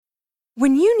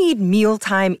When you need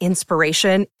mealtime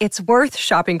inspiration, it's worth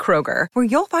shopping Kroger, where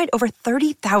you'll find over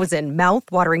 30,000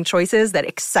 mouth-watering choices that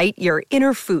excite your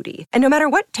inner foodie. And no matter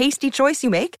what tasty choice you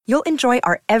make, you'll enjoy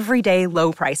our everyday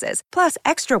low prices, plus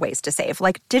extra ways to save,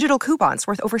 like digital coupons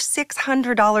worth over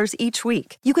 $600 each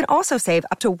week. You can also save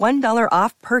up to $1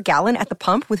 off per gallon at the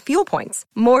pump with fuel points.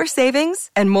 More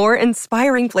savings and more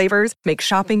inspiring flavors make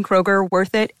shopping Kroger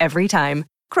worth it every time.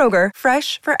 Kroger,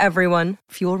 fresh for everyone.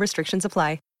 Fuel restrictions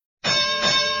apply.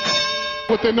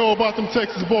 What they know about them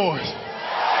Texas boys.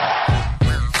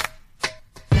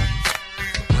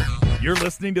 You're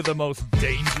listening to the most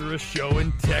dangerous show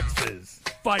in Texas.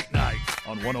 Fight Night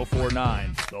on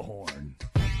 104.9 The Horn.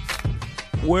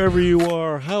 Wherever you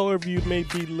are, however you may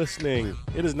be listening,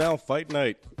 it is now Fight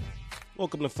Night.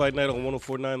 Welcome to Fight Night on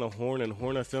 104.9 The Horn and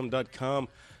hornfm.com.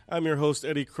 I'm your host,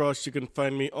 Eddie Cross. You can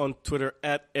find me on Twitter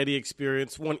at Eddie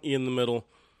Experience, one E in the middle.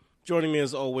 Joining me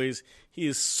as always, he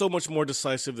is so much more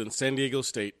decisive than San Diego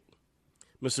State,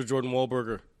 Mr. Jordan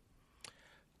Wahlberger.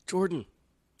 Jordan,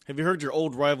 have you heard your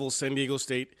old rival San Diego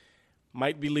State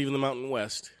might be leaving the Mountain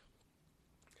West,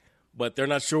 but they're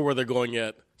not sure where they're going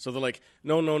yet. So they're like,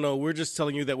 no, we're just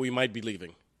telling you that we might be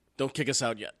leaving. Don't kick us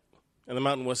out yet. And the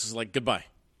Mountain West is like, goodbye.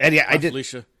 Eddie,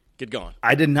 Felicia, get gone.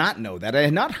 I did not know that. I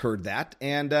had not heard that,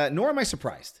 and nor am I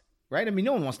surprised, right? I mean,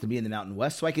 no one wants to be in the Mountain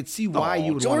West, so I could see why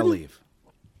you would want to leave.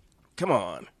 Come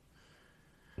on.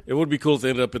 It would be cool if they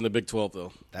ended up in the Big 12,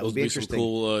 though. That would be interesting. Some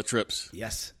cool trips.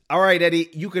 Yes. All right, Eddie.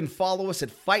 You can follow us at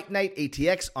Fight Night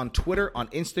ATX on Twitter, on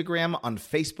Instagram, on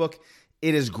Facebook.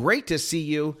 It is great to see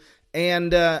you.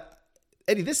 And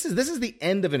Eddie, this is the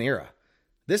end of an era.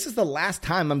 This is the last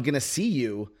time I'm going to see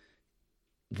you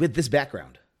with this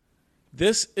background.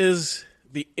 This is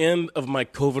the end of my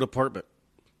COVID apartment.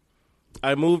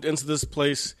 I moved into this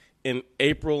place in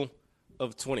April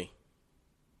of 20.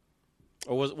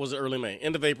 Or was it early May?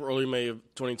 End of April, early May of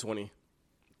 2020.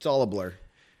 It's all a blur.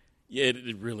 Yeah,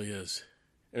 it really is.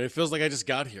 And it feels like I just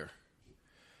got here.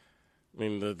 I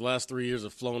mean, the last 3 years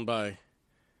have flown by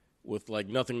with, like,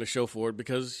 nothing to show for it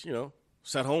because,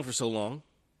 sat home for so long.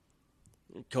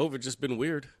 COVID just been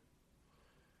weird.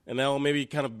 And now maybe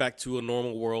kind of back to a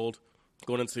normal world,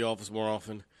 going into the office more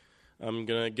often. I'm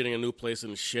getting a new place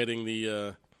and shedding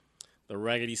the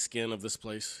raggedy skin of this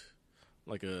place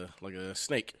like a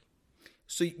snake.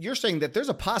 So you're saying that there's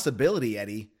a possibility,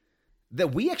 Eddie,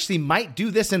 that we actually might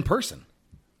do this in person.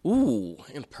 Ooh,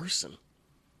 in person.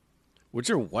 Would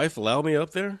your wife allow me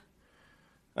up there?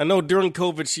 I know during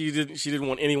COVID she didn't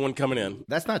want anyone coming in.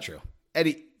 That's not true.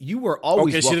 Eddie, you were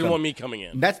always welcome. She didn't want me coming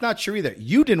in. That's not true either.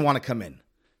 You didn't want to come in.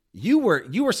 You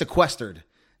were sequestered.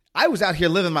 I was out here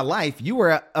living my life. You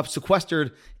were up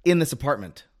sequestered in this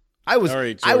apartment. I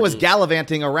was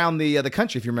gallivanting around the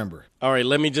country, if you remember. All right,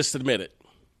 let me just admit it.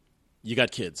 You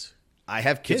got kids. I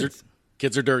have kids.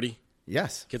 Kids are dirty.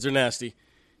 Yes. Kids are nasty.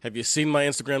 Have you seen my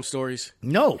Instagram stories?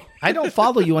 No, I don't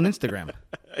follow you on Instagram.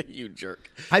 You jerk.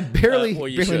 I barely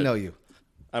know you.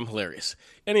 I'm hilarious.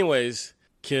 Anyways,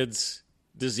 kids,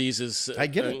 diseases. I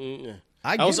get it.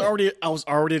 I was already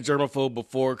a germaphobe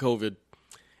before COVID,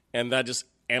 and that just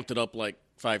amped it up like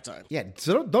 5 times. Yeah,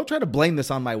 so don't try to blame this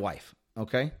on my wife,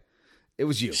 okay? It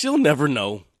was you. She'll never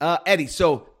know. Eddie,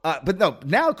 so, but no,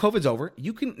 now COVID's over.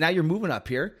 Now you're moving up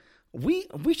here. We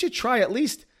should try at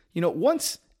least,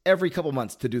 once every couple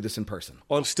months to do this in person.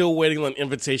 Well, I'm still waiting on an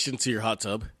invitation to your hot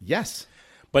tub. Yes.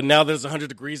 But now there's 100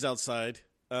 degrees outside.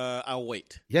 I'll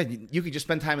wait. Yeah, you could just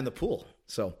spend time in the pool.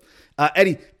 So,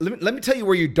 Eddie, let me tell you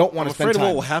where you don't want to spend time. I'm afraid of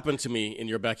what will happen to me in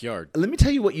your backyard. Let me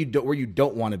tell you where you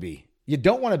don't want to be. You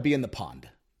don't want to be in the pond,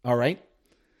 all right?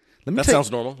 That sounds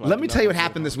normal. Let me tell you what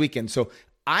happened this weekend. So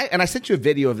I sent you a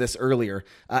video of this earlier.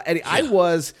 Eddie, yeah. I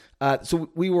was out in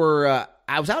we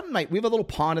have a little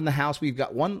pond in the house. We've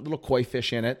got one little koi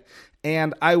fish in it.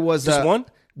 And I was. Just one?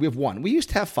 We have one. We used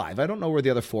to have 5. I don't know where the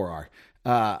other 4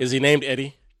 are. Is he named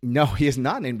Eddie? No, he is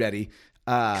not named Eddie.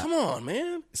 Come on,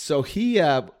 man. So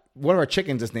one of our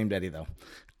chickens is named Eddie, though.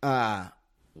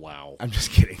 Wow. I'm just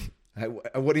kidding. I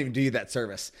wouldn't even do you that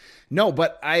service. No,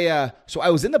 but I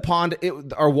was in the pond.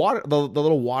 Our water, the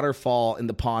little waterfall in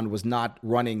the pond was not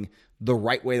running the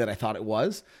right way that I thought it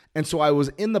was. And so I was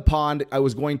in the pond. I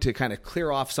was going to kind of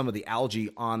clear off some of the algae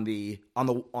on the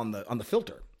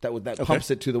filter that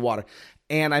pumps it to the water.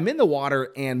 And I'm in the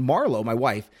water, and Marlo, my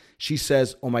wife, she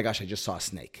says, "Oh my gosh, I just saw a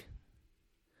snake."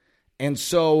 And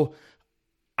so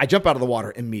I jump out of the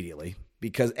water immediately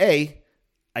because I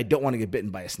don't want to get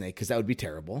bitten by a snake because that would be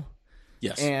terrible.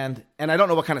 Yes. And I don't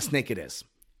know what kind of snake it is.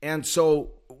 And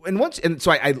so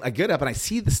I get up and I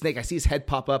see the snake. I see his head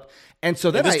pop up. And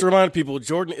so then just to remind people,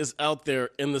 Jordan is out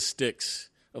there in the sticks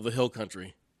of the hill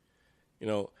country.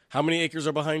 How many acres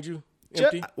are behind you?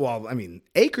 Empty? Well, I mean,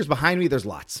 acres behind me, there's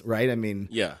lots, right? I mean,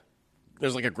 Yeah.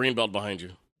 There's like a green belt behind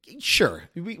you. sure,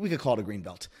 we could call it a green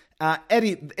belt.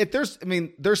 Eddie,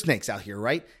 there's snakes out here,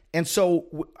 right? And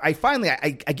so I finally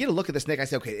get a look at the snake. I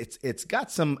say, okay, it's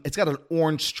got an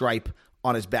orange stripe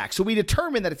on his back. So we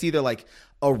determine that it's either like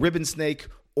a ribbon snake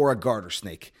or a garter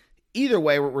snake. Either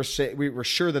way, we're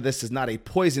sure that this is not a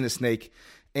poisonous snake,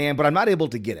 but I'm not able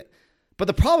to get it. But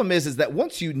the problem is that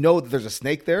once you know that there's a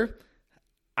snake there,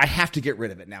 I have to get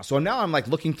rid of it now. So now I'm like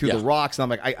looking through the rocks, and I'm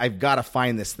like, I've got to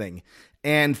find this thing.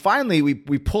 And finally, we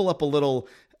pull up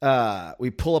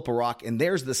a rock, and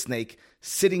there's the snake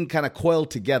sitting kind of coiled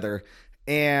together,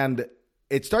 and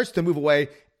it starts to move away.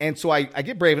 And so I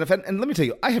get brave enough, and let me tell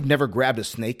you, I have never grabbed a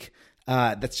snake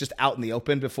that's just out in the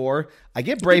open before. I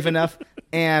get brave enough,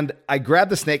 and I grab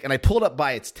the snake, and I pull it up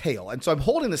by its tail. And so I'm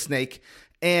holding the snake,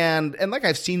 and like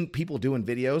I've seen people do in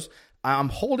videos, I'm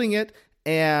holding it,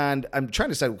 and I'm trying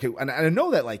to decide, okay, and I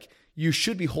know that like you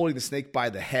should be holding the snake by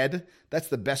the head. That's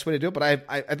the best way to do it. But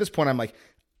I at this point, I'm like,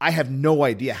 I have no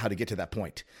idea how to get to that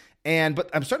point. But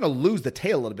I'm starting to lose the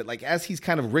tail a little bit. Like as he's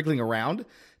kind of wriggling around,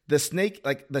 the snake,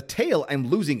 like the tail, I'm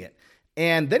losing it.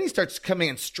 And then he starts coming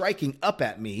and striking up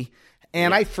at me,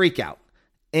 and I freak out.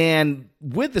 And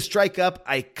with the strike up,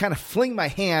 I kind of fling my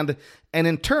hand, and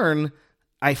in turn,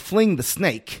 I fling the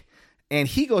snake, and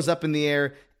he goes up in the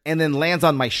air and then lands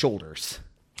on my shoulders.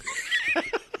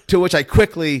 To which I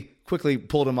quickly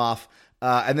pulled him off,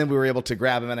 and then we were able to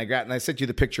grab him. And I sent you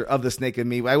the picture of the snake and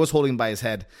me. I was holding him by his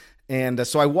head, and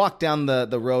so I walked down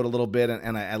the road a little bit,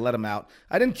 and I let him out.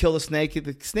 I didn't kill the snake.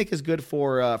 The snake is good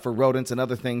for rodents and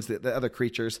other things, the other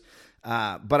creatures.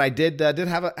 But I did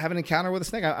have an encounter with a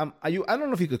snake. I don't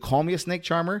know if you could call me a snake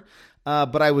charmer,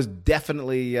 but I was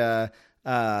definitely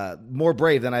more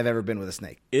brave than I've ever been with a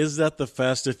snake. Is that the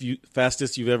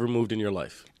fastest you've ever moved in your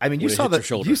life? I mean, you saw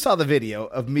the video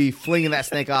of me flinging that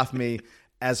snake off me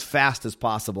as fast as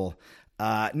possible.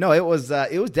 No, it was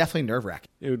definitely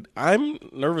nerve-wracking. Dude, I'm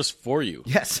nervous for you.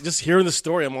 Yes. Just hearing the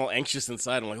story, I'm all anxious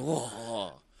inside. I'm like,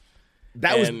 whoa.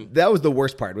 That was the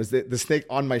worst part, was the snake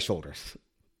on my shoulders.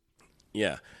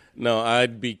 Yeah. No,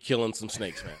 I'd be killing some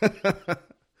snakes, man.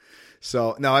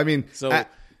 So, no, I mean,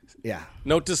 yeah.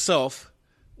 Note to self,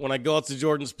 when I go out to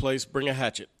Jordan's place, bring a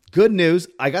hatchet. Good news,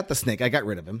 I got the snake. I got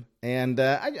rid of him. And,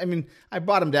 I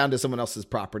brought him down to someone else's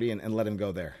property and let him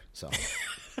go there. So...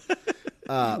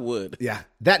 You would. Yeah.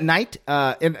 That night,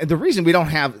 and the reason we don't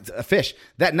have a fish,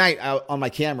 that night on my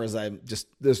cameras, I'm just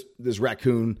this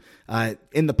raccoon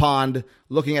in the pond,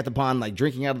 looking at the pond, like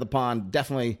drinking out of the pond.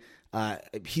 Definitely,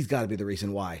 he's got to be the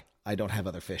reason why I don't have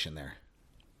other fish in there.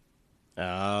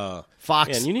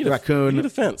 Fox, and you need raccoon. You need a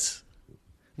fence.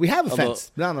 We have a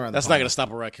fence down around the That's pond. not going to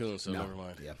stop a raccoon, so never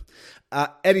mind. Yeah.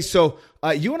 Eddie, so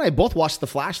you and I both watched The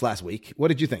Flash last week. What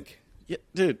did you think? Yeah,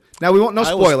 dude. Now, we won't, no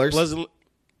spoilers.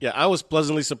 I was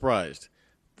pleasantly surprised.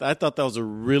 I thought that was a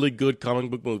really good comic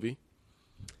book movie.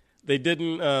 They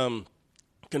didn't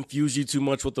confuse you too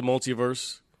much with the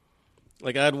multiverse.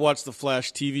 Like, I had watched the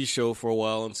Flash TV show for a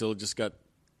while until it just got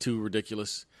too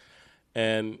ridiculous.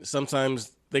 And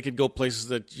sometimes they could go places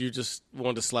that you just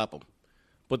wanted to slap them.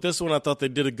 But this one, I thought they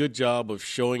did a good job of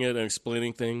showing it and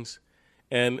explaining things.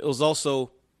 And it was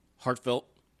also heartfelt,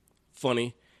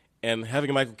 funny. And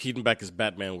having Michael Keaton back as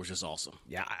Batman was just awesome.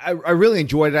 Yeah, I really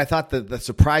enjoyed it. I thought the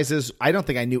surprises, I don't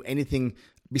think I knew anything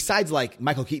besides like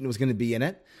Michael Keaton was going to be in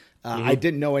it. I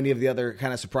didn't know any of the other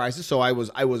kind of surprises, so I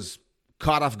was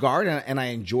caught off guard, and I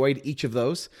enjoyed each of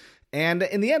those. And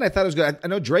in the end, I thought it was good. I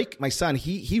know Drake, my son,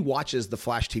 he watches the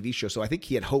Flash TV show, so I think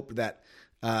he had hoped that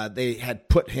they had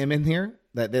put him in here,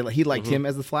 that he liked him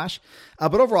as the Flash.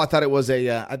 But overall, I thought it was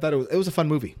a fun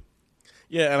movie.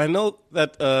 Yeah, and I know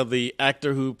that the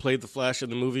actor who played the Flash in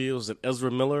the movie, was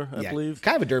Ezra Miller, I believe?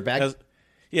 Kind of a dirtbag.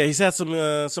 He's had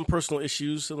some personal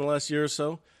issues in the last year or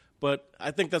so, but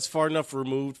I think that's far enough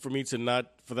removed for me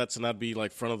for that to not be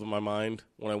like front of my mind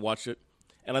when I watch it.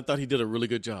 And I thought he did a really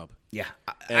good job. Yeah,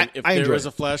 and if there is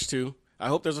a Flash 2, I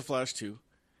hope there's a Flash 2.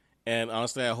 And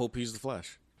honestly, I hope he's the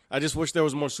Flash. I just wish there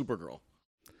was more Supergirl.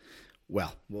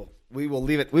 Well, we will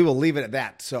leave it. We will leave it at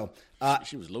that. So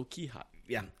she was low key hot.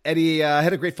 Yeah, Eddie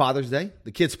had a great Father's Day.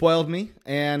 The kids spoiled me,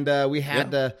 and we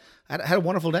had a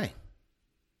wonderful day.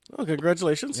 Oh,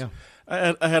 congratulations! Yeah,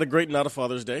 I had a great not a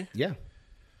Father's Day. Yeah.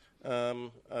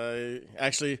 I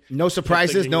actually no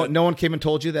surprises. No one came and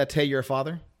told you that hey, you're a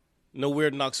father. No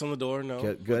weird knocks on the door. No,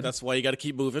 good. That's why you got to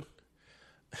keep moving.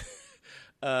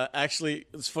 Actually,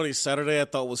 it's funny. Saturday I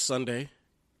thought was Sunday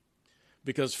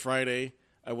because Friday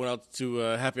I went out to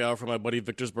happy hour for my buddy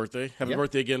Victor's birthday. Happy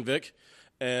birthday again, Vic.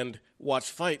 And watched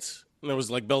fights. And there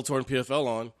was like Bellator and PFL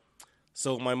on.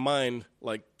 So my mind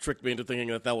like tricked me into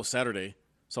thinking that was Saturday.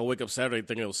 So I wake up Saturday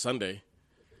thinking it was Sunday.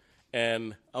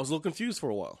 And I was a little confused for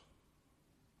a while.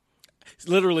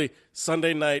 Literally,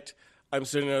 Sunday night, I'm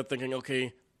sitting there thinking,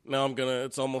 okay, now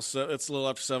it's a little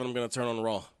after 7, I'm going to turn on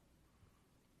Raw.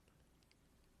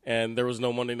 And there was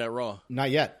no Monday Night Raw.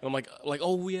 Not yet. And I'm like,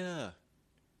 oh, yeah.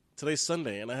 Today's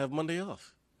Sunday, and I have Monday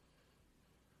off.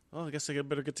 Oh, I guess I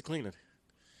better get to clean it.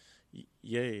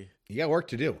 Yay. You got work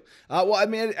to do. Well, I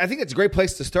mean, I think it's a great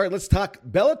place to start. Let's talk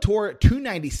Bellator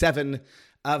 297.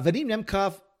 Vadim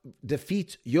Nemkov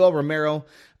defeats Yoel Romero.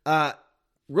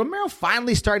 Romero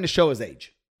finally starting to show his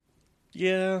age.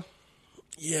 Yeah.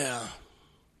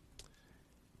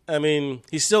 I mean,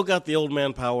 he's still got the old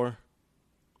man power.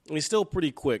 He's still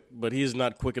pretty quick, but he's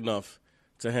not quick enough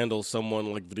to handle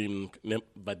someone like Vadim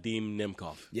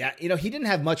Nemkov. Yeah, he didn't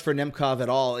have much for Nemkov at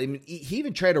all. I mean, he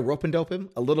even tried to rope and dope him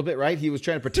a little bit, right? He was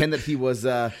trying to pretend that he was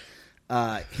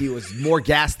more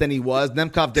gassed than he was.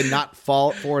 Nemkov did not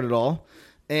fall for it at all.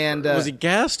 And was he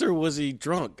gassed or was he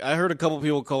drunk? I heard a couple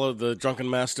people call it the drunken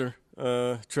master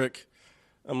trick.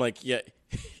 I'm like, yeah,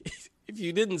 if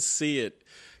you didn't see it,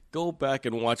 go back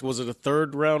and watch. Was it a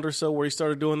third round or so where he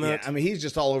started doing that? Yeah, I mean, he's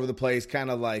just all over the place, kind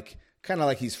of like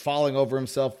he's falling over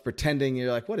himself, pretending.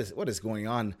 You're like, what is going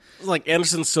on? It's like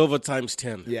Anderson Silva times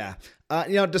 10. Yeah.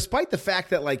 Despite the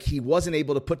fact that like he wasn't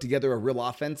able to put together a real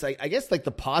offense, I guess like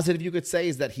the positive you could say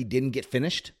is that he didn't get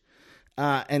finished.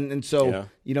 So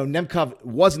Nemkov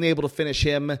wasn't able to finish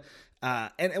him.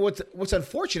 And what's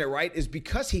unfortunate, right, is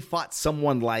because he fought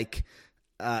someone like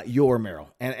Yoel Romero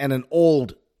and an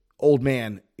old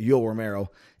man, Yoel Romero,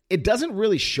 it doesn't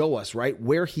really show us, right,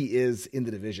 where he is in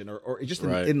the division or just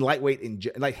in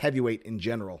lightweight, like heavyweight in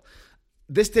general.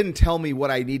 This didn't tell me what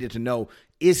I needed to know.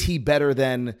 Is he better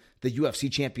than the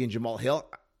UFC champion Jamal Hill?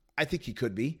 I think he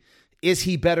could be. Is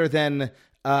he better than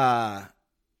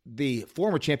the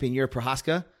former champion Yuri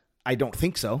Prochazka? I don't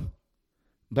think so.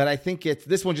 But I think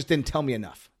this one just didn't tell me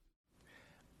enough.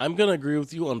 I'm going to agree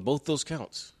with you on both those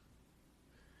counts.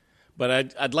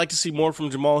 But I'd like to see more from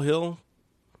Jamal Hill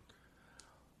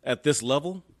at this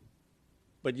level.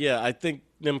 But yeah, I think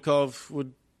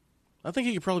Nemkov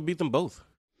he could probably beat them both.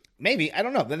 Maybe. I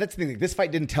don't know. That's the thing. This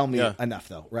fight didn't tell me enough,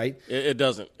 though, right? It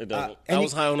doesn't. I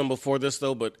was high on him before this,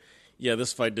 though, but yeah,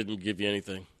 this fight didn't give you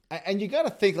anything. And you got to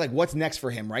think, like, what's next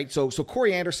for him, right? So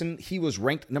Corey Anderson, he was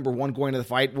ranked number 1 going to the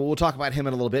fight. Well, we'll talk about him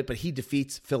in a little bit, but he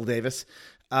defeats Phil Davis.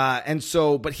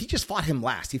 But he just fought him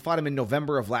last. He fought him in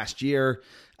November of last year.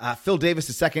 Phil Davis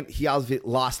is second. He obviously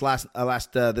lost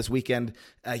this weekend.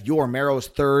 Yoel Romero is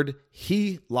third.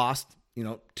 He lost,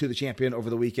 to the champion over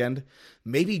the weekend.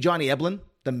 Maybe Johnny Eblen,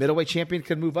 the middleweight champion,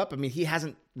 could move up. I mean, he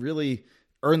hasn't really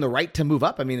earned the right to move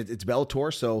up. I mean, it's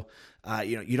Bellator, so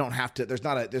you don't have to. There's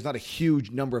not a huge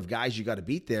number of guys you got to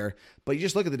beat there. But you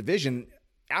just look at the division.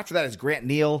 After that is Grant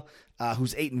Neal,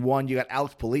 who's 8-1. You got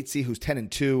Alex Polizzi, who's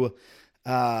 10-2.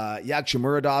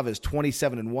 Yagshimuradov is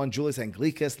 27-1. Julius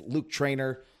Anglikas, Luke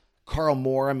Traynor, Carl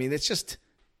Moore. I mean, it's just,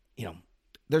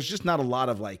 there's just not a lot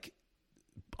of like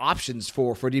options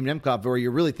for Vadim Nemkov where you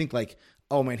really think like,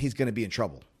 oh man, he's going to be in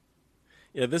trouble.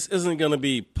 Yeah, this isn't going to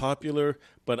be popular,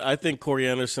 but I think Corey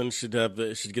Anderson should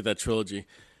get that trilogy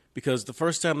because the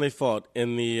first time they fought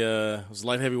in the it was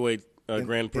light heavyweight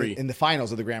Grand Prix in the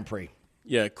finals of the Grand Prix.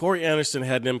 Yeah, Corey Anderson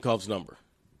had Nemkov's number.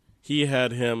 He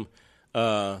had him.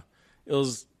 It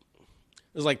was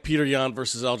like Peter Yan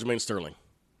versus Aljamain Sterling.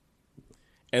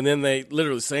 And then they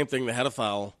literally the same thing. They had a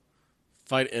foul.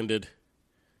 Fight ended.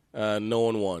 No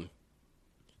one won.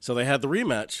 So they had the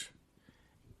rematch.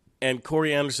 And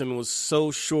Corey Anderson was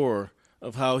so sure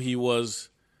of how he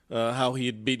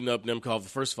had beaten up Nemkov the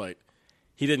first fight.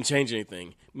 He didn't change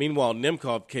anything. Meanwhile,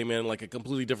 Nemkov came in like a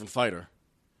completely different fighter.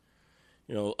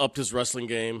 Upped his wrestling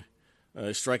game.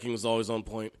 His striking was always on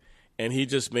point. And he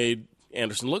just made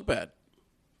Anderson look bad.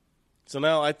 So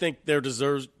now I think there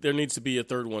needs to be a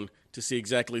third one to see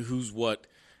exactly who's what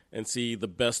and see the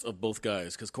best of both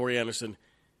guys. Because Corey Anderson,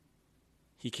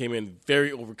 he came in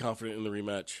very overconfident in the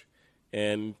rematch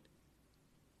and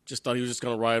just thought he was just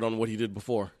going to ride on what he did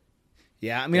before.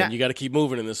 Yeah, I mean, you got to keep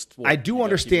moving in this sport. I do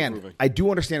understand. I do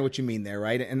understand what you mean there,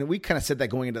 right? And we kind of said that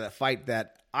going into that fight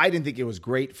that I didn't think it was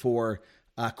great for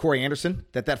Corey Anderson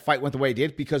that fight went the way it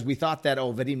did because we thought that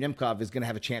Vadim Nemkov is going to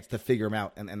have a chance to figure him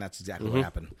out, and that's exactly what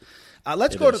happened.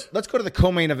 Let's go to the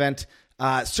co-main event.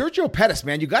 Sergio Pettis,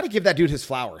 man, you got to give that dude his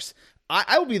flowers.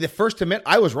 I will be the first to admit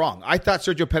I was wrong. I thought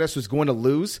Sergio Pettis was going to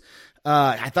lose.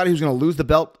 I thought he was going to lose the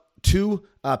belt to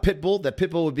Pitbull, that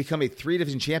Pitbull would become a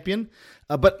 3-division champion.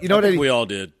 But you know I what? think we all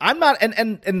did. I'm not,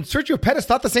 and Sergio Pettis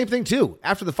thought the same thing too.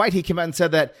 After the fight, he came out and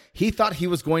said that he thought he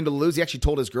was going to lose. He actually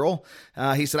told his girl,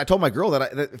 he said, I told my girl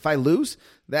that if I lose,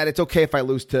 that it's okay if I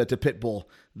lose to Pitbull,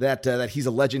 that he's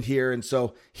a legend here. And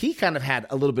so he kind of had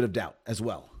a little bit of doubt as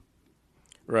well.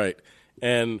 Right.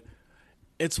 And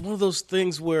it's one of those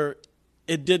things where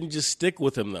it didn't just stick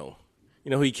with him, though.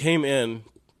 You know, he came in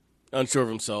unsure of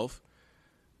himself,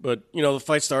 but, you know, the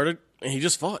fight started and he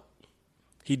just fought.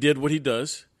 He did what he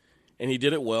does, and he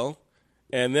did it well.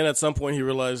 And then at some point he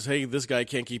realized, hey, this guy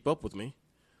can't keep up with me.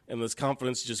 And this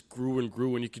confidence just grew and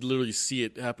grew, and you could literally see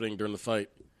it happening during the fight.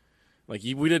 Like,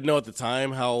 we didn't know at the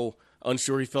time how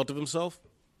unsure he felt of himself,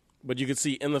 but you could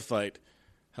see in the fight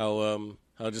how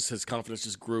just his confidence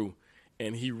just grew.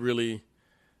 And he really,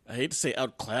 I hate to say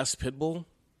outclassed Pitbull,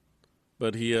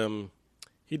 but he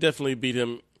definitely beat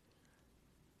him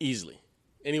easily.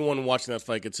 Anyone watching that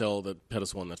fight could tell that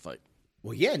Pettis won that fight.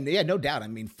 Well, yeah, no doubt. I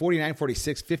mean,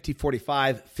 49-46,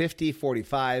 50-45,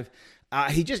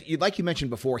 50-45. He just, like you mentioned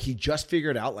before, he just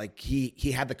figured out, like,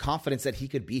 he had the confidence that he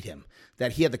could beat him,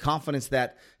 that he had the confidence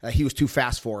that he was too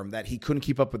fast for him, that he couldn't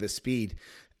keep up with his speed.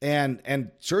 And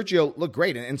Sergio looked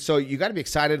great. And so you got to be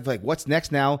excited, like, what's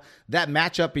next now? That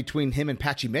matchup between him and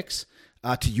Patchy Mix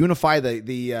to unify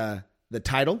the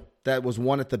title that was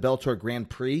won at the Bellator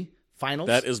Grand Prix finals.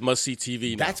 That is must-see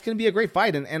TV now. That's going to be a great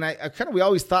fight. And we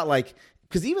always thought, like,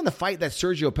 because even the fight that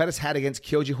Sergio Pettis had against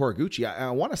Kyoji Horiguchi, I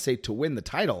want to say to win the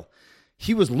title,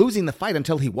 he was losing the fight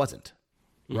until he wasn't,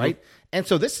 right? Mm-hmm. And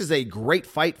so this is a great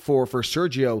fight for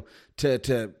Sergio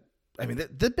to I mean,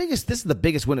 this is the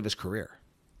biggest win of his career.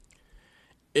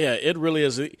 Yeah, it really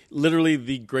is literally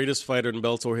the greatest fighter in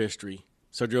Bellator history.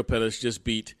 Sergio Pettis just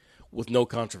beat with no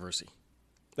controversy.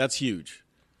 That's huge.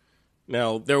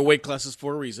 Now, there are weight classes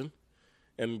for a reason,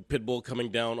 and Pitbull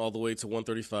coming down all the way to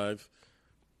 135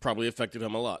 probably affected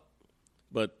him a lot,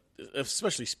 but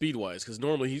especially speed-wise, because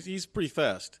normally he's pretty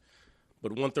fast,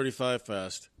 but 135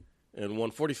 fast and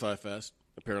 145 fast,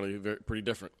 apparently pretty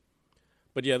different.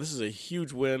 But yeah, this is a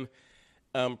huge win,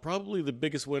 probably the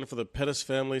biggest win for the Pettis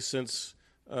family since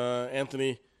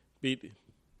Anthony beat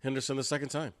Henderson the second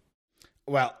time.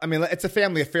 Well, I mean, it's a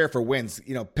family affair for wins.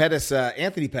 You know, Pettis,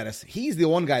 Anthony Pettis, he's the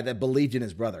one guy that believed in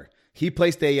his brother. He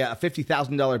placed a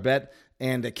 $50,000 bet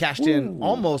and cashed in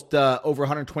almost over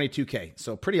 $122K.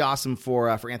 So pretty awesome for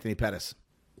Anthony Pettis.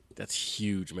 That's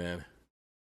huge, man.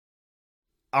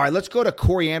 All right, let's go to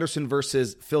Corey Anderson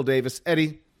versus Phil Davis.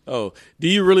 Eddie. Oh, do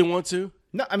you really want to?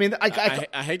 No, I mean, I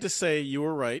hate to say you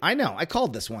were right. I know. I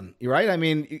called this one. You're right. I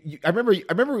mean, I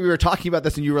remember we were talking about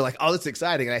this and you were like, oh, that's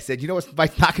exciting. And I said, you know what's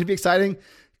not going to be exciting?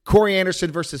 Corey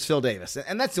Anderson versus Phil Davis.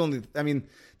 And that's the only, I mean,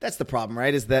 that's the problem,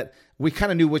 right? Is that we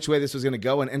kind of knew which way this was going to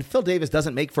go. And Phil Davis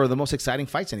doesn't make for the most exciting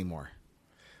fights anymore.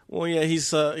 Well, yeah,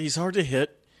 he's hard to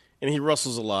hit and he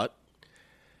wrestles a lot.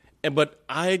 But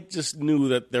I just knew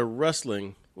that their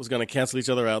wrestling was going to cancel each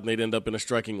other out and they'd end up in a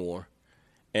striking war.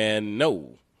 And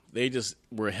no, they just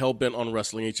were hell-bent on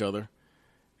wrestling each other.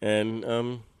 And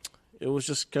it was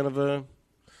just kind of one of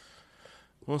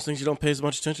those things you don't pay as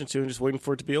much attention to and just waiting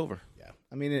for it to be over. Yeah,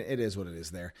 I mean, it is what it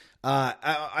is there.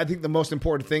 I think the most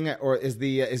important thing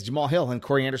is Jamal Hill and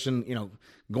Corey Anderson, you know,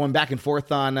 going back and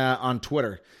forth on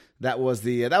Twitter. That was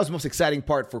the most exciting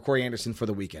part for Corey Anderson for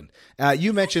the weekend.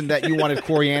 You mentioned that you wanted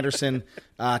Corey Anderson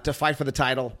to fight for the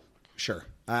title. Sure.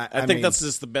 I think that's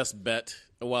just the best bet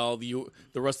while the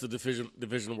rest of the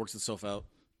division works itself out.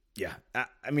 Yeah.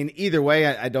 I mean, either way,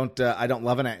 I don't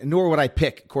love it. Nor would I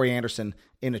pick Corey Anderson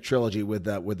in a trilogy with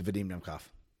Vadim Nemkov.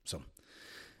 So.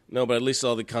 No, but at least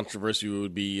all the controversy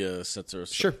would be set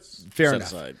fair enough.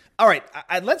 aside. All right.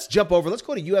 Let's jump over. Let's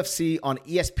go to UFC on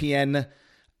ESPN.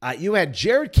 You had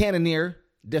Jared Cannonier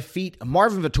defeat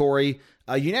Marvin Vettori,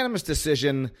 a unanimous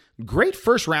decision. Great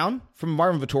first round from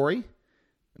Marvin Vettori.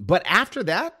 But after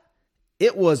that,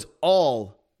 it was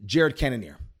all Jared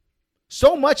Cannonier.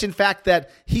 So much, in fact, that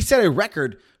he set a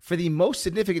record for the most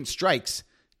significant strikes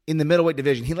in the middleweight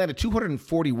division. He landed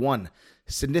 241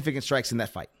 significant strikes in that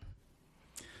fight.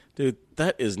 Dude,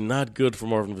 that is not good for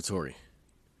Marvin Vettori.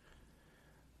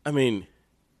 I mean,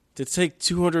 to take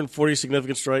 240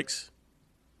 significant strikes.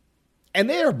 And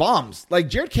they are bombs. Like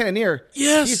Jared Cannonier,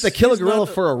 yes, he's the killer gorilla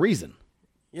for a reason.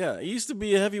 Yeah, he used to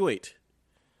be a heavyweight.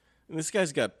 And this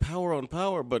guy's got power on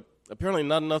power, but apparently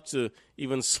not enough to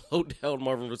even slow down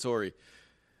Marvin Vettori.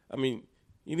 I mean,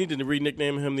 you need to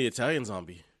re-nickname him the Italian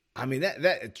Zombie. I mean,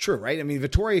 that's true, right? I mean,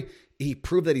 Vettori, he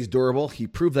proved that he's durable. He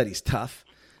proved that he's tough.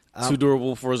 Too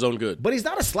durable for his own good. But he's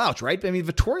not a slouch, right? I mean,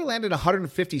 Vettori landed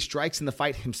 150 strikes in the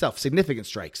fight himself, significant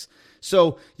strikes.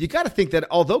 So you got to think that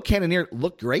although Cannonier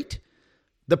looked great,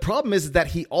 The problem is that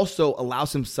he also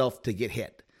allows himself to get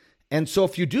hit. And so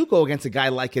if you do go against a guy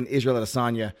like an Israel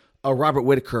Adesanya, a Robert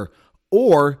Whittaker,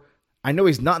 or I know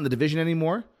he's not in the division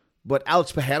anymore, but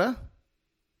Alex Pereira,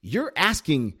 you're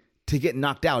asking to get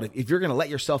knocked out if you're going to let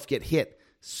yourself get hit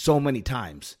so many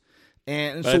times.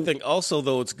 And so, I think also,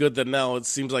 though, it's good that now it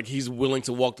seems like he's willing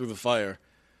to walk through the fire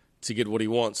to get what he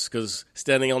wants, because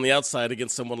standing on the outside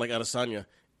against someone like Adesanya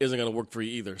isn't going to work for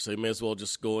you either. So you may as well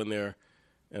just go in there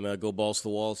and go balls to the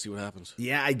wall and see what happens.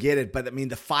 Yeah, I get it. But, I mean,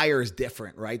 the fire is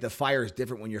different, right? The fire is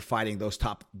different when you're fighting those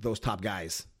top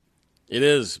guys. It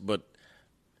is, but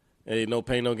hey, no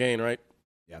pain, no gain, right?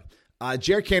 Yeah.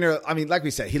 Jared Cannonier, I mean, like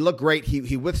we said, he looked great.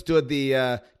 He withstood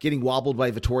the getting wobbled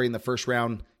by Vettori in the first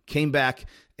round, came back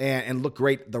and looked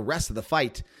great the rest of the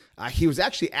fight. He was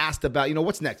actually asked about,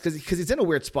 what's next, because he's in a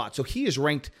weird spot. So he's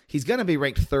going to be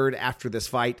ranked third after this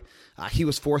fight. He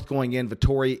was fourth going in.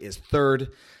 Vettori is third.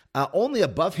 Only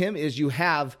above him is you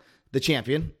have the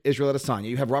champion, Israel Adesanya.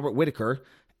 You have Robert Whittaker,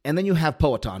 and then you have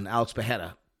Poatan, Alex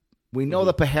Pereira. We know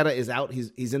that Pereira is out.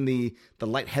 He's in the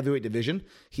light heavyweight division.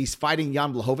 He's fighting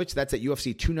Jan Blachowicz. That's at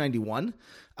UFC 291.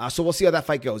 So we'll see how that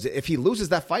fight goes. If he loses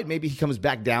that fight, maybe he comes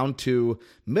back down to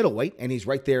middleweight, and he's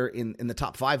right there in the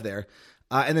top 5 there.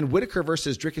 And then Whittaker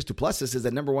versus Dricus du Plessis is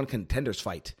the number 1 contenders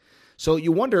fight. So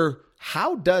you wonder,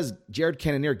 how does Jared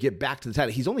Cannonier get back to the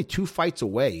title? He's only 2 fights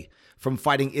away from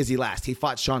fighting Izzy last. He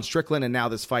fought Sean Strickland, and now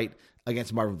this fight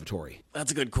against Marvin Vettori.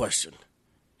 That's a good question.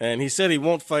 And he said he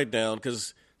won't fight down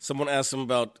because someone asked him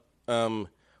about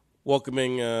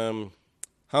welcoming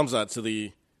Khamzat to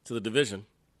the division.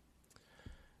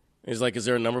 He's like, "Is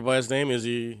there a number by his name? Is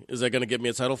that going to get me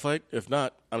a title fight? If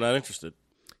not, I'm not interested."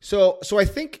 So I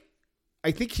think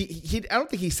he I don't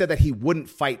think he said that he wouldn't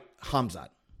fight Khamzat.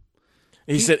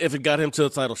 He said if it got him to a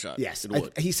title shot, yes, it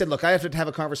would. He said, "Look, I have to have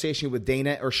a conversation with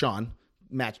Dana or Sean,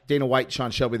 Dana White, Sean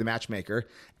Shelby, the matchmaker,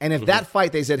 and if that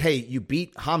fight they said, hey, you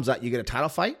beat Khamzat, you get a title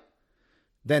fight,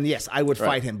 then yes, I would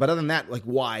fight him. But other than that, like,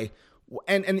 why?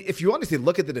 And if you honestly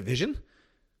look at the division,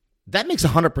 that makes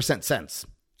 100% sense.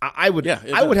 I would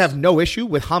have no issue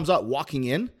with Khamzat walking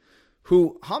in.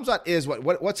 Who Khamzat is?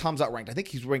 What's Khamzat ranked? I think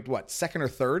he's ranked second or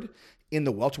third in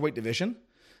the welterweight division.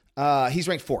 He's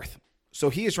ranked 4th. So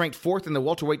he is ranked 4th in the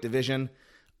welterweight division.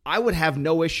 I would have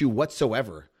no issue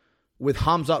whatsoever with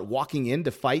Khamzat walking in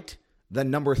to fight the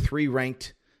number 3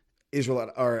 ranked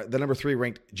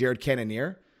Jared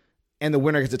Cannonier, and the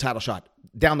winner gets a title shot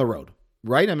down the road,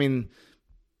 right? I mean,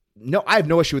 no, I have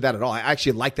no issue with that at all. I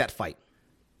actually like that fight.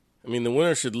 I mean, the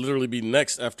winner should literally be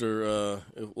next after,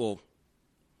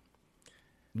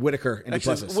 Whittaker and du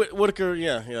Plessis. Whittaker,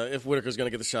 yeah. If Whittaker's going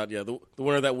to get the shot, the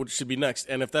winner of that should be next.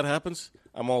 And if that happens,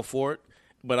 I'm all for it.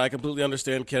 But I completely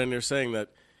understand Cannonier saying that,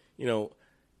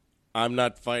 I'm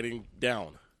not fighting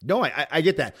down. No, I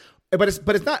get that, but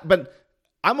it's not. But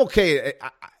I'm okay.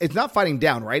 It's not fighting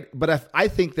down, right? But I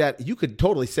think that you could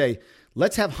totally say,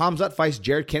 let's have Khamzat fight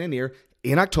Jared Cannonier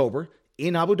in October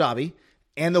in Abu Dhabi,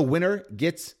 and the winner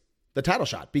gets the title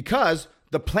shot, because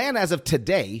the plan as of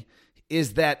today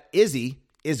is that Izzy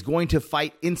is going to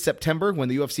fight in September when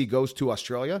the UFC goes to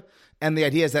Australia, and the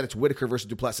idea is that it's Whittaker versus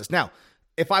du Plessis. Now,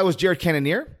 if I was Jared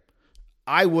Cannonier,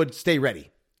 I would stay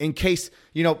ready in case,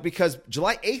 because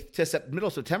July 8th to middle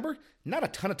of September, not a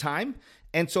ton of time,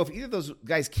 and so if either of those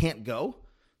guys can't go,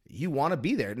 you want to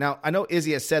be there. Now, I know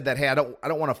Izzy has said that, hey, I don't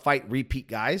want to fight repeat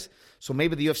guys, so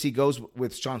maybe the UFC goes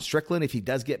with Sean Strickland if he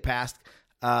does get past.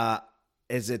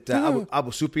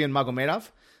 Abu Sufyan Magomedov?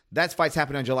 That fight's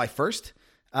happening on July 1st.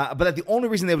 But the only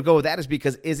reason they would go with that is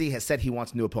because Izzy has said he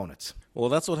wants new opponents. Well,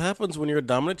 that's what happens when you're a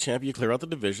dominant champ. You clear out the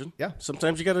division. Yeah.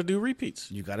 Sometimes you got to do repeats.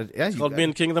 It's called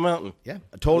being king of the mountain. Yeah,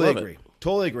 I totally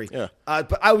agree. Yeah.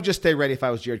 But I would just stay ready if I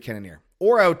was Jared Cannonier.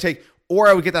 Or I would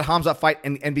get that Khamzat fight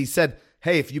and be said,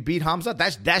 hey, if you beat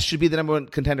Khamzat, that should be the number 1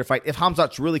 contender fight if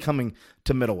Khamzat's really coming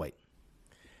to middleweight.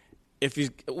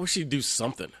 We should do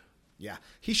something. Yeah,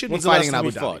 he should be fighting in Abu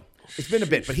Dhabi. It's been a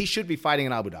bit, but he should be fighting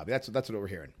in Abu Dhabi. That's what we're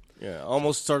hearing. Yeah, I'm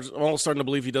almost starting to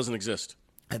believe he doesn't exist.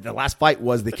 And the last fight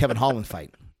was the Kevin Holland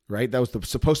fight, right? That was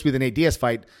supposed to be the Nate Diaz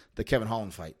fight, the Kevin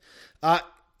Holland fight.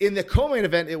 In the co-main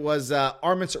event, it was Arman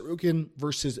Tsarukyan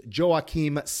versus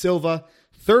Joaquim Silva.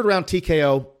 3rd round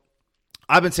TKO.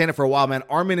 I've been saying it for a while, man.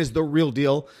 Arman is the real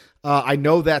deal. I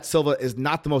know that Silva is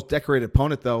not the most decorated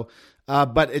opponent, though.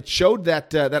 But it showed that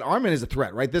Arman is a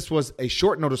threat, right? This was a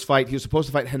short notice fight. He was supposed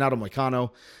to fight Renato Moicano.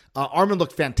 Arman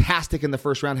looked fantastic in the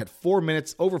first round, had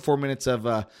over 4 minutes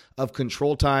of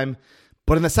control time.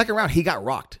 But in the second round, he got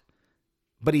rocked.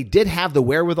 But he did have the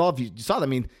wherewithal. You saw that. I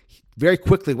mean, very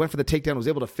quickly went for the takedown, was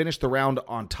able to finish the round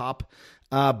on top.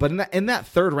 But in that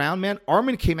third round, man,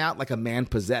 Arman came out like a man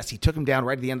possessed. He took him down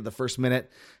right at the end of the first minute.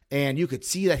 and you could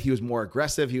see that he was more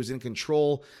aggressive. He was in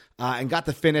control and got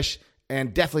the finish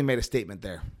and definitely made a statement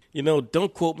there.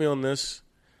 Don't quote me on this,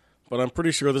 but I'm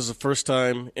pretty sure this is the first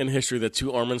time in history that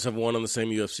two Armins have won on the same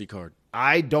UFC card.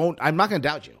 I'm not going to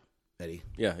doubt you, Eddie.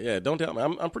 Yeah, don't doubt me.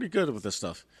 I'm pretty good with this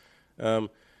stuff. But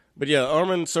yeah,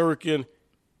 Arman Tsarukyan,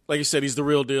 like you said, he's the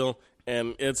real deal,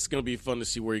 and it's going to be fun to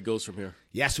see where he goes from here.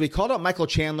 Yeah, so we called out Michael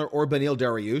Chandler or Beneil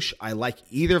Dariush. I like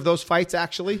either of those fights,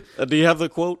 actually. Do you have the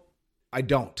quote? I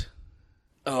don't.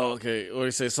 Oh, okay. Or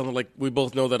you say something like, we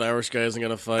both know that Irish guy isn't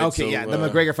going to fight. Okay, yeah, the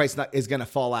McGregor fight is going to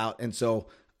fall out, and so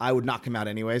I would knock him out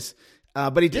anyways.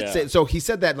 But he did say, so he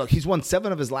said that, look, he's won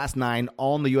 7 of his last 9,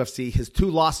 all in the UFC. His 2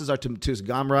 losses are to Mateusz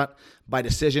Gamrot by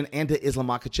decision and to Islam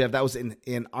Makhachev. That was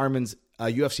in Arman's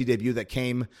UFC debut that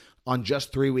came on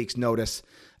just 3 weeks' notice.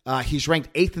 He's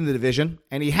ranked 8th in the division,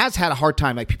 and he has had a hard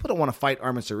time. Like, people don't want to fight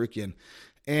Arman Tsarukyan.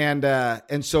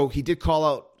 And so he did call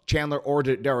out Chandler or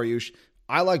Dariush.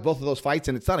 I like both of those fights,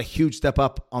 and it's not a huge step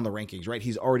up on the rankings, right?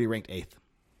 He's already ranked 8th.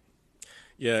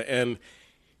 Yeah, and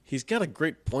he's got a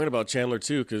great point about Chandler,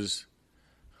 too, because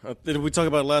did we talk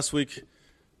about it last week?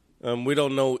 We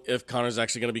don't know if Conor's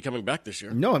actually going to be coming back this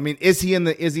year. No, I mean, is he in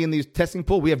the testing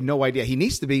pool? We have no idea. He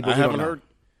needs to be, but I haven't heard.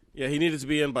 Yeah, he needed to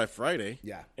be in by Friday.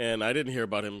 Yeah. And I didn't hear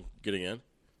about him getting in.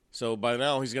 So by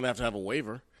now he's going to have a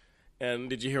waiver. And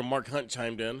did you hear Mark Hunt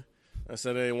chimed in? I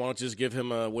said, hey, why don't you just give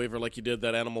him a waiver like you did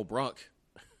that Animal Brock?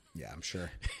 Yeah, I'm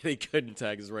sure. He couldn't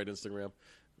tag his right Instagram.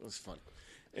 It was fun.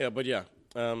 Yeah, but yeah.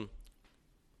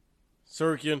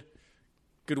 Tsarukyan,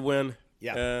 good win.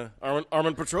 Yeah.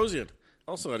 Arman Petrosyan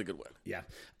also had a good win. Yeah.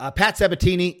 Pat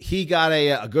Sabatini, he got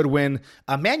a good win.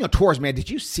 Manuel Torres, man, did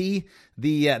you see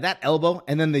that elbow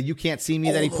and then the you can't see me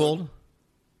that he pulled?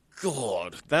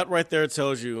 God. That right there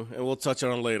tells you, and we'll touch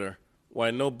on it later,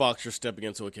 why no boxer stepping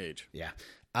into a cage. Yeah.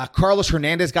 Carlos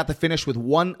Hernandez got the finish with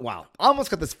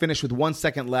almost got this finish with 1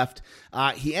 second left.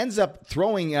 He ends up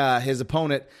throwing his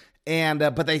opponent,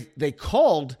 but they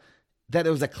called that it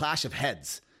was a clash of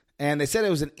heads. And they said it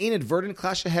was an inadvertent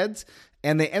clash of heads,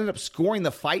 and they ended up scoring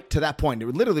the fight to that point. It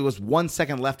literally was 1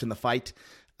 second left in the fight.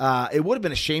 It would have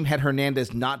been a shame had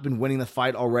Hernandez not been winning the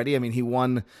fight already. I mean, he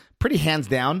won pretty hands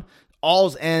down.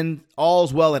 All's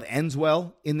well and ends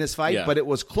well in this fight, but it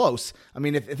was close. I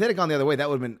mean, if it had gone the other way, that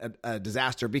would have been a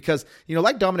disaster because,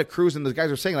 like Dominic Cruz and those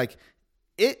guys were saying, like,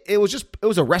 it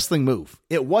was a wrestling move.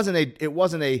 It wasn't a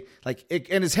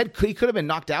and his head, he could have been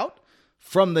knocked out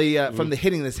from the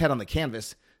hitting his head on the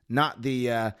canvas, not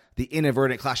the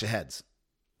inadvertent clash of heads.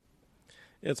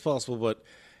 It's possible, but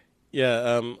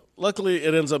luckily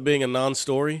it ends up being a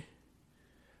non-story,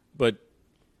 but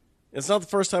it's not the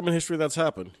first time in history that's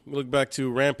happened. You look back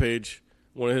to Rampage,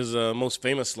 one of his most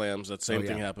famous slams, that same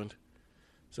thing happened.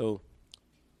 So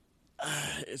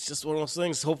it's just one of those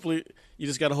things. Hopefully, you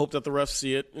just got to hope that the refs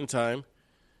see it in time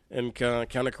and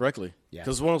count it correctly. Yeah.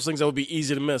 Because it's one of those things that would be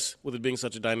easy to miss with it being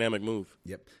such a dynamic move.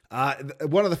 Yep.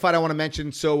 One other fight I want to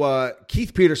mention. So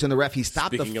Keith Peterson, the ref, he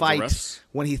stopped the fight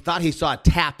when he thought he saw a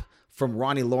tap from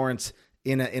Ronnie Lawrence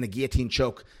in a guillotine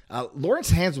choke.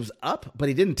 Lawrence's hands was up, but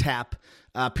he didn't tap.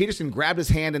 Peterson grabbed his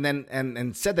hand and then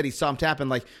and said that he saw him tap, and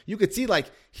like you could see, like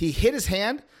he hit his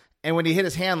hand, and when he hit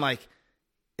his hand, like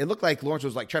it looked like Lawrence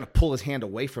was like trying to pull his hand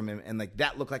away from him, and like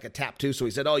that looked like a tap too. So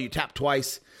he said, "Oh, you tapped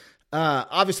twice."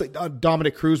 Obviously,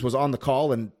 Dominic Cruz was on the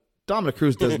call, and Dominic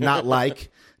Cruz does not like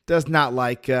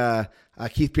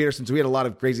Keith Peterson. So we had a lot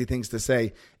of crazy things to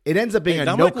say. It ends up being a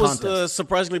Dominic no contest. Was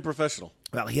surprisingly professional.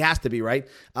 Well, he has to be, right?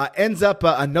 Ends up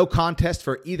a no contest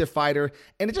for either fighter,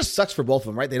 and it just sucks for both of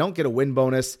them, right? They don't get a win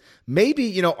bonus.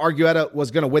 Maybe, Argueta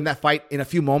was going to win that fight in a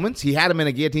few moments. He had him in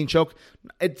a guillotine choke.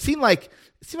 It seemed like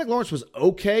Lawrence was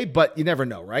okay, but you never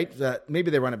know, right?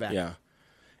 Maybe they run it back. Yeah.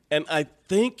 And I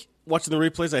think, watching the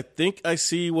replays, I think I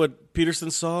see what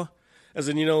Peterson saw. As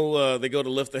in, they go to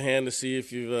lift the hand to see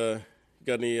if you've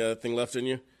got anything left in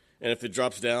you. And if it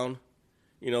drops down,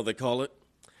 they call it.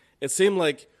 It seemed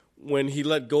like when he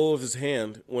let go of his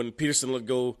hand, when Peterson let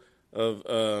go of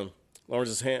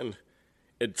Lawrence's hand,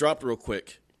 it dropped real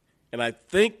quick. And I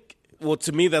think,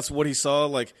 to me, that's what he saw.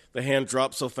 Like, the hand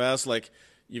dropped so fast, like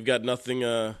you've got nothing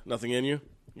in you,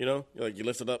 Like, you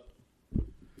lift it up.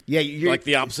 Yeah, you're like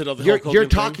the opposite of the Hulk Hogan You're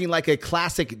talking like a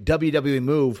classic WWE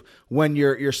move when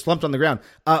you're slumped on the ground.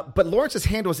 But Lawrence's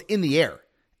hand was in the air.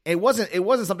 It wasn't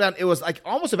something down. It was like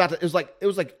almost about to, it was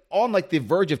like on like the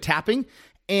verge of tapping.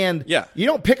 And you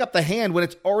don't pick up the hand when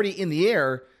it's already in the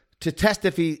air to test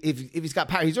if he's got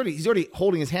power. He's already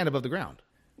holding his hand above the ground.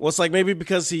 Well, it's like maybe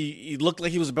because he looked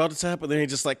like he was about to tap, but then he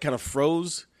just like kind of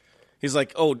froze. He's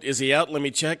like, "Oh, is he out? Let me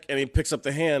check." And he picks up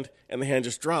the hand, and the hand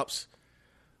just drops.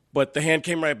 but the hand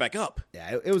came right back up.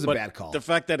 Yeah, it was a But bad call. The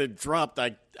fact that it dropped,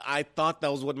 I thought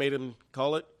that was what made him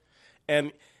call it.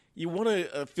 And you want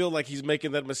to feel like he's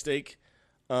making that mistake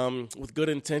with good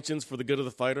intentions for the good of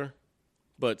the fighter,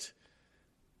 but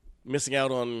missing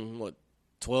out on,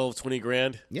 12, 20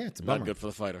 grand? Yeah, it's a not bummer. good for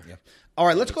the fighter. Yeah. All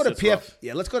right, let's go to It's rough.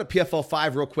 let's go to PFL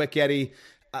 5 real quick, Eddie.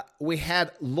 We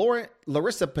had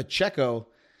Larissa Pacheco.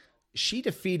 She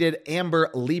defeated Amber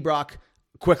Leibrock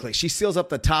quickly. She seals up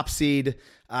the top seed.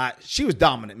 She was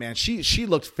dominant, man. She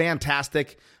looked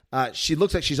fantastic. She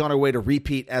looks like she's on her way to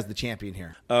repeat as the champion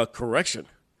here. Correction.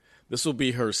 This will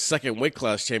be her second weight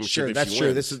class championship. Sure, if that's she true.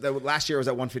 wins. This is last year was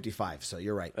at 155, so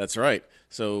you're right. That's right.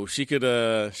 So she could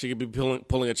be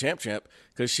pulling a champ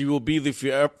because she will be the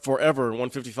forever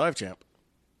 155 champ.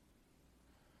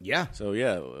 Yeah. So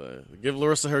give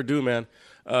Larissa her due, man.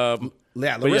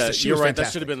 Larissa, she you're was right.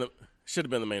 fantastic. That should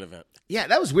have been the main event. Yeah,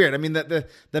 that was weird. I mean, the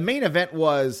main event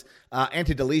was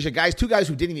Ante Delija, two guys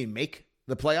who didn't even make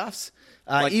the playoffs,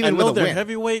 even with a they're win.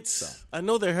 heavyweights. So. I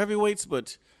know they're heavyweights,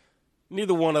 but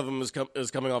neither one of them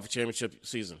is coming off a championship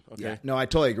season. Okay. Yeah, no, I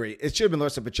totally agree. It should have been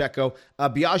Larissa Pacheco.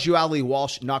 Biagio Ali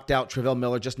Walsh knocked out Travell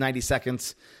Miller, just 90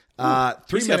 seconds.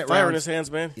 3-minute got fire rounds. in his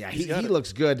hands, man. Yeah, He's he got it.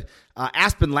 looks good.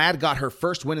 Aspen Ladd got her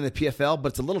first win in the PFL,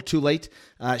 but it's a little too late.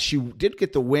 She did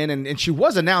get the win, and she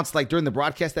was announced during the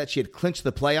broadcast that she had clinched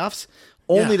the playoffs,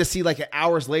 only to see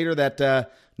hours later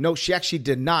that no, she actually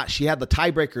did not. She had the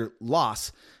tiebreaker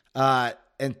loss and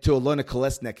to Alona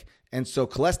Kolesnik, and so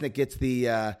Kolesnik gets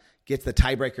the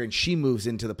tiebreaker, and she moves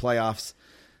into the playoffs.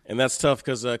 And that's tough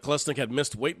because Kolesnik had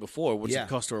missed weight before, which had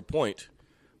cost her a point.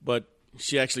 But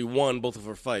she actually won both of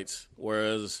her fights,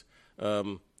 whereas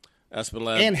Aspen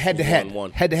Ladd And head-to-head.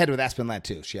 won. Head-to-head with Aspen Ladd,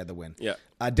 too. She had the win. Yeah.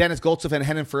 Dennis Goltsev and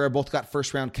Henan Ferrer both got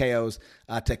first-round KOs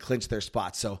to clinch their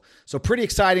spots. So pretty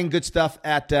exciting, good stuff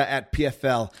at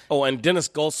PFL. Oh, and Dennis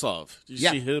Goltsov. Did you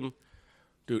Yeah. see him?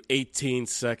 Dude, 18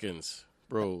 seconds.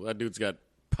 Bro, that dude's got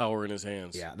power in his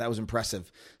hands. Yeah, that was impressive.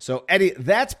 So, Eddie,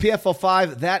 that's PFL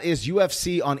 5. That is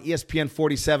UFC on ESPN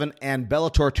 47 and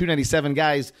Bellator 297.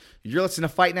 Guys, you're listening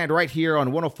to Fight Night right here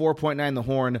on 104.9 The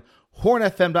Horn,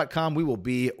 hornfm.com. We will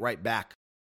be right back.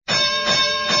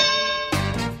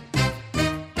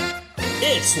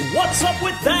 It's What's Up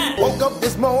With That? Woke up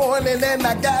this morning and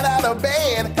I got out of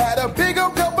bed. Had a big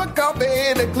old cup of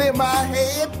coffee to clear my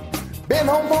head. Been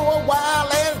home for a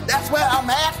while and that's where I'm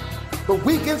at. But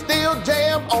we can still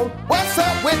jam on What's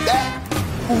Up With That.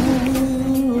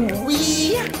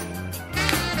 Ooh-wee.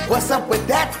 What's up with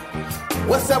that?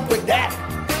 What's up with that?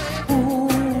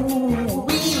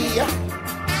 Ooh-wee.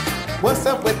 What's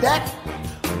up with that?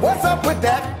 What's up with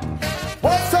that?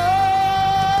 What's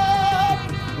up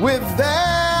with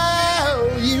that?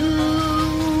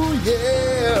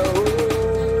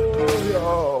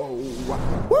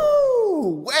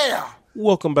 Woo! Well.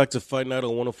 Welcome back to Fight Night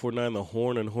on 104.9 The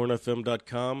Horn and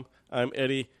hornfm.com. I'm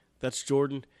Eddie. That's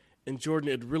Jordan. And Jordan,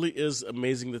 it really is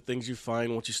amazing the things you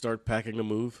find once you start packing a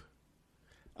move.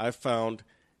 I found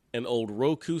an old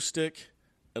Roku stick,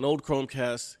 an old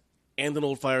Chromecast, and an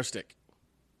old Fire Stick,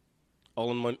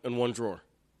 all in one drawer.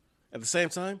 At the same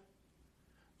time,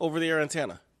 over-the-air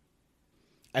antenna.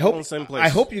 I All in the same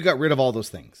place. hope you got rid of all those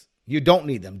things. You don't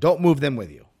need them. Don't move them with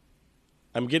you.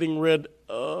 I'm getting rid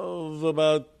of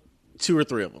about 2 or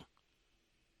 3 of them.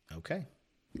 Okay.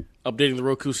 Updating the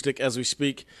Roku stick as we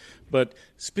speak. But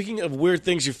speaking of weird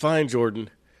things you find, Jordan,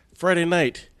 Friday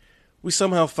night, we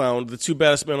somehow found the 2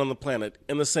 baddest men on the planet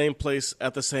in the same place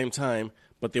at the same time,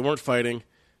 but they weren't fighting.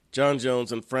 John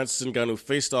Jones and Francis Ngannou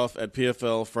faced off at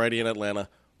PFL Friday in Atlanta.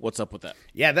 What's up with that?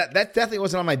 Yeah, that definitely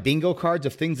wasn't on my bingo cards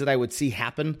of things that I would see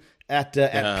happen at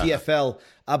PFL.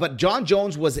 But John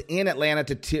Jones was in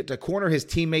Atlanta to corner his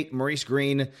teammate Maurice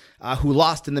Green, who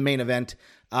lost in the main event.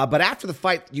 But after the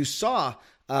fight, you saw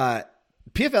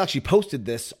PFL actually posted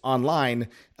this online.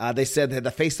 They said that the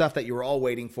face-off that you were all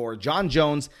waiting for, John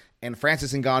Jones and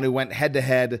Francis Ngannou went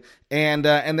head-to-head, and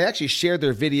they actually shared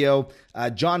their video.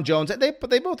 John Jones, they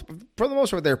both, for the most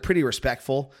part, they're pretty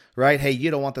respectful, right? Hey, you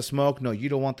don't want the smoke. No, you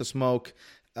don't want the smoke.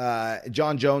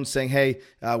 John Jones saying, hey,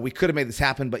 we could have made this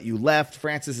happen, but you left.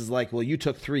 Francis is like, well, you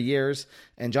took 3 years.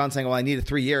 And John saying, well, I needed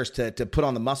 3 years to put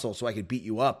on the muscle so I could beat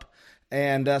you up.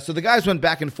 And so the guys went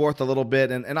back and forth a little bit,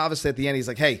 and obviously at the end, he's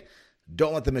like, hey,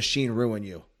 don't let the machine ruin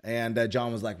you. And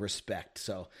John was like, respect.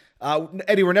 So,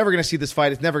 Eddie, we're never going to see this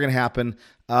fight. It's never going to happen.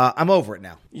 I'm over it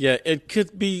now. Yeah, it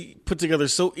could be put together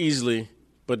so easily,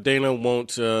 but Dana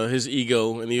won't, his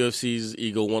ego and the UFC's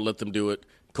ego won't let them do it,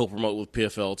 co-promote with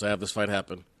PFL to have this fight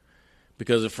happen.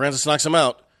 Because if Francis knocks him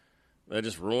out, that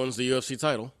just ruins the UFC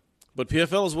title. But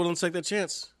PFL is willing to take that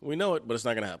chance. We know it, but it's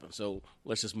not going to happen. So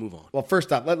let's just move on. Well,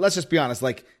 first off, let's just be honest.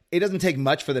 Like, it doesn't take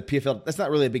much for the PFL. That's not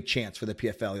really a big chance for the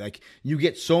PFL. Like, you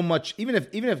get so much, even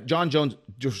if John Jones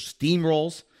just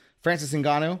steamrolls Francis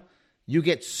Ngannou, you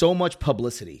get so much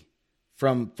publicity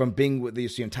from being with the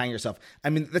UFC and tying yourself. I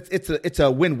mean, it's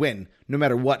a win-win no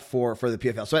matter what for the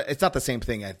PFL. So it's not the same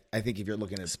thing, I think, if you're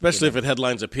looking at especially if it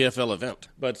headlines a PFL event.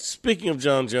 But speaking of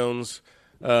John Jones,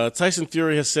 Tyson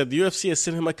Fury has said the UFC has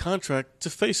sent him a contract to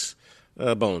face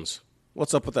Bones.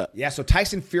 What's up with that? Yeah, so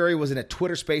Tyson Fury was in a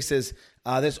Twitter Spaces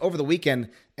this over the weekend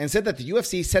and said that the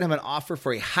UFC sent him an offer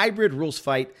for a hybrid rules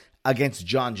fight against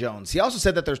John Jones. He also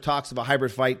said that there's talks of a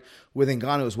hybrid fight with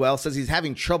Ngannou as well. Says he's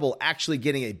having trouble actually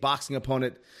getting a boxing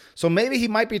opponent. So maybe he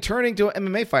might be turning to an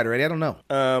MMA fighter, Eddie. I don't know.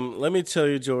 Let me tell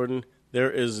you, Jordan,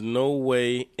 there is no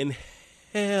way in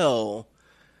hell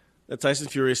that Tyson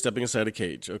Fury is stepping inside a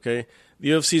cage, okay?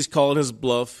 The UFC's calling his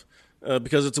bluff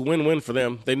because it's a win-win for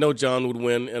them. They know John would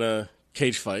win in a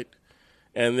cage fight,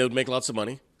 and they would make lots of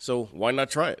money. So why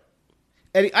not try it?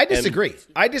 Eddie, I disagree.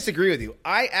 I disagree with you.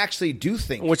 I actually do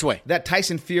think which way? That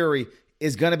Tyson Fury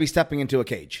is going to be stepping into a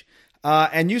cage.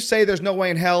 And you say there's no way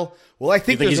in hell. Well, I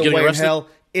think there's a way in hell.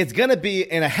 It's going to be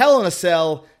in a Hell in a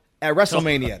Cell at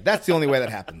WrestleMania. That's the only way that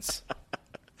happens.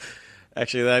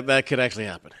 Actually, that could actually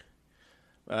happen.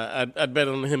 I'd bet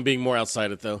on him being more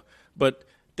outside it, though. But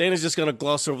Dana's just going to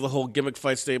gloss over the whole gimmick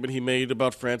fight statement he made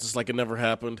about Francis like it never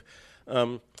happened.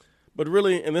 But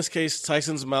really, in this case,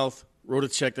 Tyson's mouth wrote a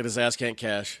check that his ass can't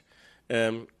cash.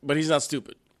 But he's not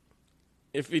stupid.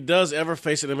 If he does ever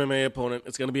face an MMA opponent,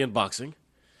 it's going to be in boxing.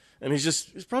 And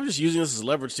he's probably just using this as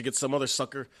leverage to get some other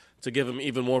sucker to give him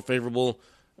even more favorable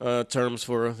terms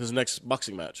for his next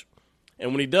boxing match.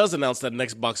 And when he does announce that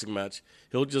next boxing match,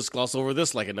 he'll just gloss over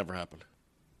this like it never happened.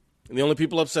 And the only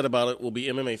people upset about it will be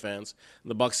MMA fans,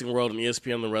 the boxing world, and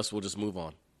ESPN, and the rest will just move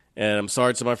on. And I'm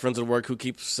sorry to my friends at work who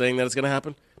keep saying that it's going to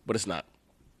happen, but it's not.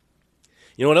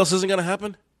 You know what else isn't going to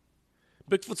happen?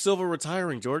 Bigfoot Silva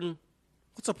retiring, Jordan.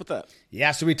 What's up with that?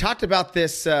 Yeah, so we talked about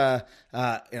this a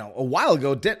while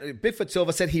ago. Bigfoot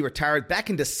Silva said he retired back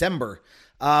in December,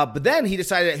 but then he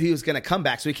decided that he was going to come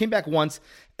back. So he came back once,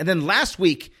 and then last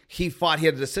week he fought. He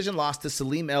had a decision loss to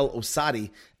Salim El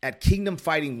Osadi at Kingdom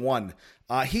Fighting 1.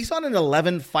 He's on an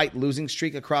 11-fight losing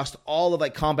streak across all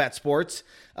of combat sports.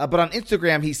 But on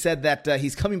Instagram, he said that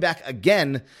he's coming back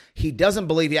again. He doesn't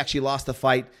believe he actually lost the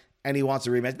fight, and he wants a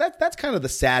rematch. That's kind of the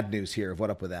sad news here of what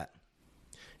up with that.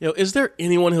 Is there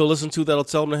anyone he'll listen to that'll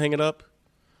tell him to hang it up?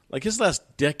 Like, his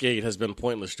last decade has been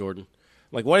pointless, Jordan.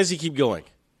 Like, why does he keep going?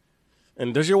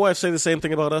 And does your wife say the same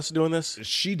thing about us doing this?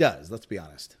 She does, let's be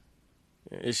honest.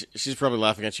 Yeah, she's probably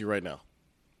laughing at you right now.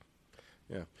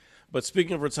 Yeah. But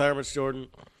speaking of retirements, Jordan,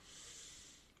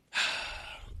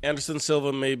 Anderson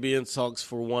Silva may be in talks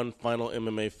for one final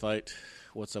MMA fight.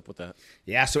 What's up with that?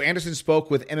 Yeah, so Anderson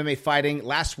spoke with MMA Fighting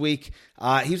last week.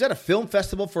 He was at a film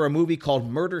festival for a movie called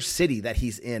Murder City that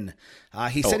he's in.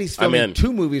 He said he's filming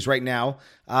 2 movies right now,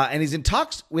 and he's in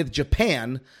talks with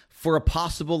Japan for a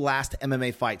possible last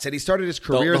MMA fight. Said he started his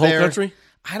career the whole there. Country?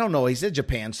 I don't know. He said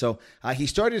Japan. So he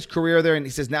started his career there, and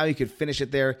he says now he could finish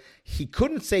it there. He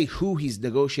couldn't say who he's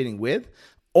negotiating with,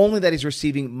 only that he's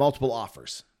receiving multiple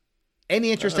offers.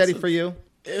 Any interest, Eddie, for you?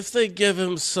 If they give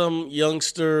him some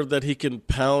youngster that he can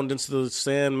pound into the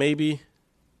sand, maybe.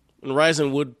 And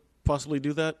Ryzen would possibly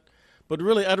do that. But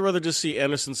really, I'd rather just see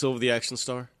Anderson Silva, the action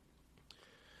star.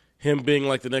 Him being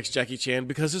like the next Jackie Chan,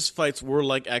 because his fights were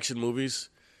like action movies.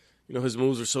 You know, his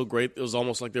moves are so great, it was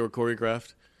almost like they were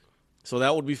choreographed. So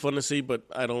that would be fun to see, but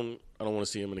I don't want to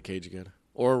see him in a cage again.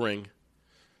 Or a ring.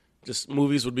 Just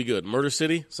movies would be good. Murder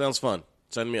City sounds fun.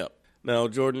 Sign me up. Now,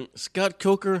 Jordan, Scott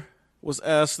Coker was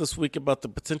asked this week about the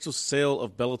potential sale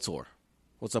of Bellator.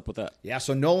 What's up with that? Yeah,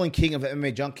 so Nolan King of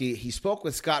MMA Junkie, he spoke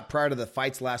with Scott prior to the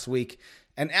fights last week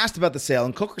and asked about the sale.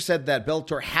 And Coker said that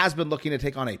Bellator has been looking to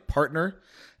take on a partner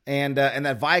and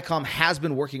that Viacom has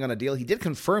been working on a deal. He did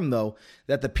confirm, though,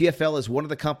 that the PFL is one of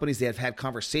the companies they have had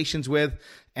conversations with,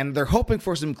 and they're hoping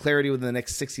for some clarity within the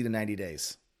next 60 to 90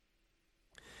 days.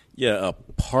 Yeah, a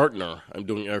partner. I'm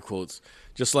doing air quotes.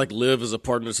 Just like Liv is a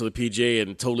partner to the PGA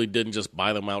and totally didn't just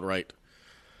buy them outright.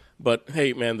 But,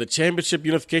 hey, man, the championship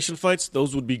unification fights,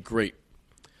 those would be great,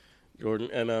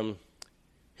 Jordan. And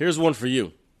here's one for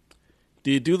you.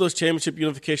 Do you do those championship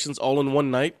unifications all in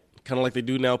one night, kind of like they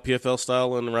do now PFL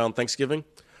style and around Thanksgiving?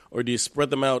 Or do you spread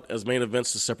them out as main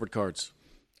events to separate cards?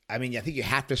 I mean, I think you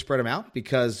have to spread them out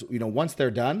because, once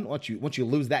they're done, once you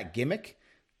lose that gimmick,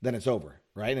 then it's over,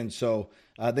 right? And so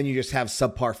then you just have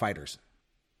subpar fighters.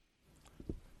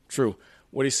 True.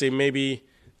 What do you say? Maybe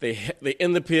they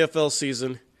end the PFL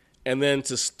season And then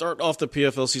to start off the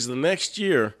PFL season the next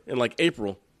year in like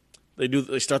April,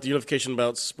 they start the unification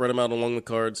bouts, spread them out along the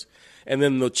cards, and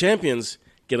then the champions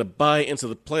get a bye into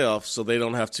the playoffs, so they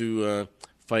don't have to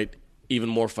fight even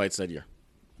more fights that year.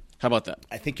 How about that?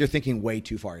 I think you're thinking way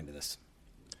too far into this.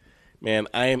 Man,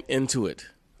 I am into it.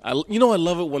 I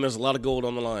love it when there's a lot of gold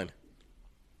on the line.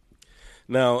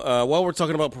 Now, while we're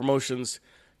talking about promotions,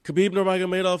 Khabib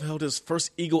Nurmagomedov held his first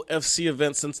Eagle FC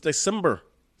event since December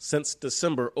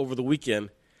over the weekend,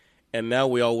 and now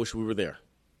we all wish we were there.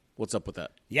 What's up with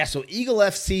that? Yeah, so Eagle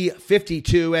FC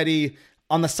 52, Eddie,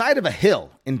 on the side of a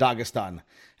hill in Dagestan.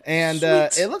 And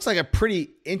it looks like a pretty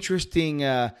interesting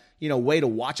way to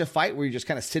watch a fight where you're just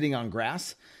kind of sitting on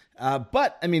grass.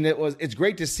 But I mean, it's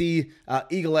great to see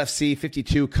Eagle FC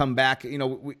 52 come back. You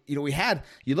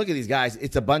look at these guys.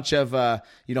 It's a bunch of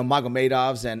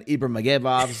Magomedovs and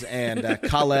Ibrahimagomedovs and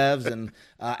Kalevs and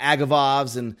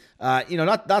Agavovs and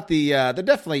they're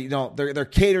definitely they're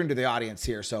catering to the audience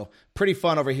here. So pretty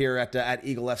fun over here at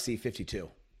Eagle FC 52.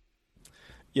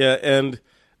 Yeah, and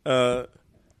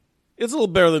it's a little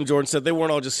better than Jordan said. They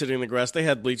weren't all just sitting in the grass. They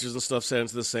had bleachers and stuff set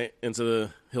into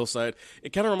the hillside.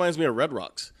 It kind of reminds me of Red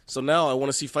Rocks. So now I want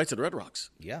to see fights at Red Rocks.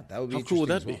 Yeah, that would be How cool would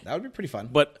that be? That would be pretty fun.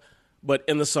 But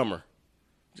in the summer,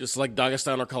 just like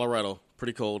Dagestan or Colorado,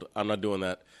 pretty cold. I'm not doing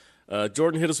that.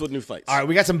 Jordan, hit us with new fights. All right,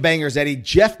 we got some bangers, Eddie.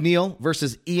 Jeff Neal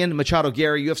versus Ian Machado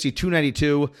Gary, UFC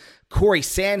 292. Corey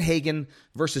Sandhagen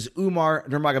versus Umar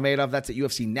Nurmagomedov. That's at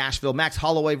UFC Nashville. Max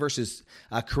Holloway versus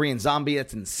Korean Zombie.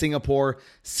 That's in Singapore.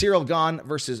 Cyril Gane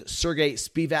versus Sergey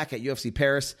Spivak at UFC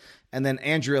Paris. And then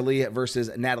Andrea Lee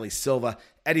versus Natalie Silva.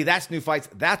 Eddie, that's new fights.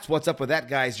 That's what's up with that,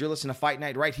 guys. You're listening to Fight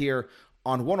Night right here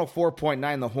on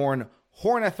 104.9 The Horn,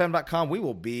 hornfm.com. We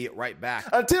will be right back.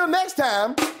 Until next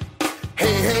time,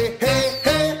 hey, hey, hey,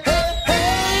 hey, hey,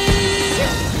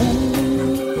 hey.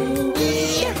 Ooh,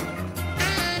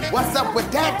 yeah. What's up with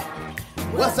that?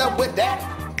 What's up with that?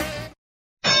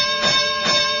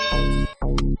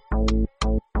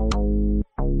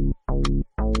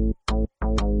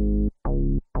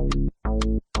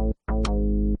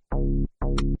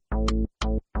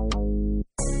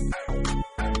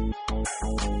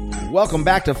 Welcome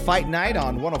back to Fight Night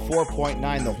on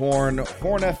 104.9 The Horn,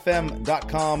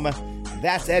 hornfm.com.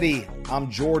 That's Eddie.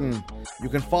 I'm Jordan. You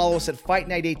can follow us at Fight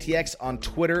Night ATX on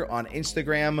Twitter, on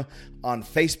Instagram, on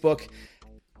Facebook.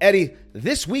 Eddie,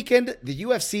 this weekend, the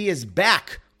UFC is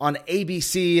back on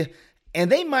ABC, and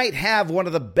they might have one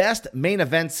of the best main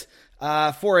events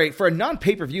for a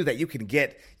non-pay-per-view that you can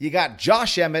get. You got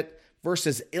Josh Emmett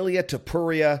versus Ilia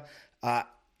Topuria.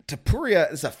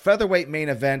 Topuria is a featherweight main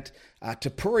event.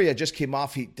 Topuria just came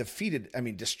off. He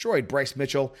destroyed Bryce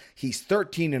Mitchell. He's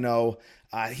 13-0.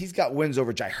 He's got wins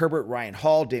over Jai Herbert, Ryan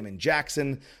Hall, Damon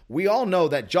Jackson. We all know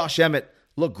that Josh Emmett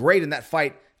looked great in that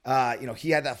fight.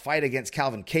 He had that fight against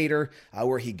Calvin Kattar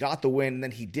where he got the win, and then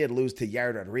he did lose to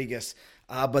Yair Rodriguez.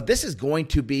 But this is going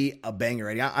to be a banger,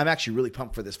 Eddie. I'm actually really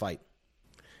pumped for this fight.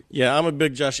 Yeah, I'm a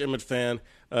big Josh Emmett fan.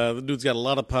 The dude's got a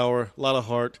lot of power, a lot of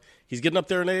heart. He's getting up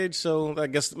there in age, so I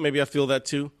guess maybe I feel that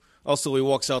too. Also, he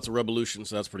walks out to Revolution,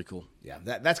 so that's pretty cool. Yeah,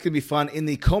 that's going to be fun. In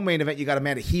the co-main event, you got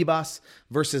Amanda Ribas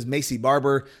versus Macy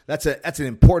Barber. That's an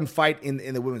important fight in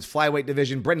the women's flyweight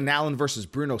division. Brendan Allen versus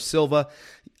Bruno Silva.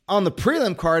 On the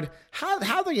prelim card, how are they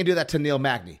going to do that to Neil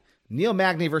Magny? Neil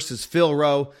Magny versus Phil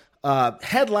Rowe,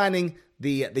 headlining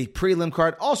the prelim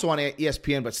card, also on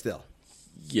ESPN, but still.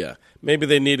 Yeah, maybe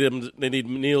they need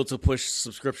Neil to push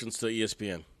subscriptions to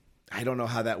ESPN. I don't know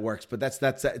how that works, but that's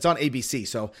it's on ABC,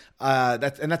 so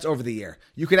that's over the air.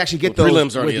 You can actually get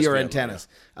those with your antennas.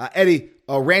 Yeah. Eddie,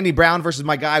 Randy Brown versus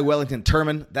my guy Wellington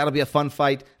Turman. That'll be a fun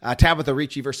fight. Tabitha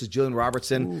Ricci versus Julian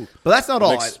Robertson. Ooh. But that's not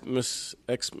all. Miss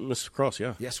Cross,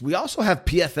 yeah. Yes, we also have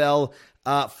PFL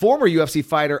former UFC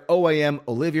fighter OAM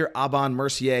Olivier Aban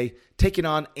Mercier taking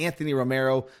on Anthony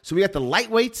Romero. So we got the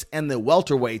lightweights and the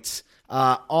welterweights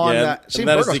Shane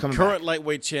Burgos is the current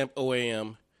lightweight champ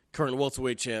OAM, current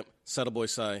welterweight champ Sadaboy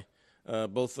Sai,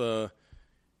 both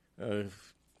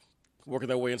working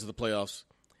their way into the playoffs,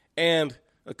 and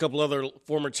a couple other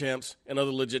former champs and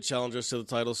other legit challengers to the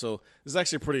title. So this is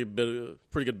actually a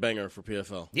pretty good banger for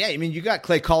PFL. Yeah, I mean, you got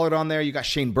Clay Collard on there. You got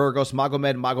Shane Burgos,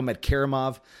 Magomed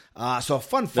Karimov. So a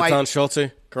fun fight. Natan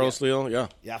Schulte, Carlos Leal, yeah.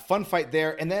 Yeah, fun fight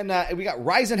there. And then we got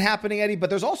Ryzen happening, Eddie, but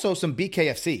there's also some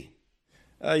BKFC.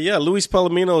 Luis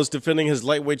Palomino is defending his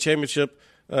lightweight championship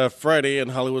Friday in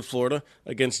Hollywood, Florida,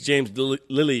 against James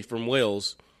Lilly from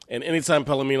Wales. And anytime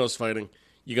Palomino's fighting,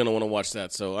 you're going to want to watch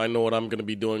that. So I know what I'm going to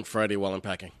be doing Friday while I'm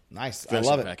packing. Nice. I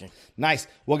love it. Packing. Nice.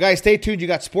 Well, guys, stay tuned. You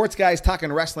got sports guys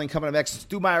talking wrestling coming up next.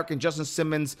 Stu Myrick and Justin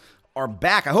Simmons are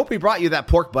back. I hope he brought you that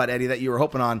pork butt, Eddie, that you were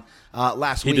hoping on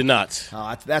last week. He did not.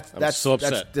 That's so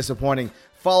upset. That's disappointing.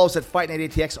 Follow us at Fight Night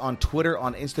ATX on Twitter,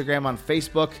 on Instagram, on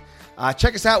Facebook.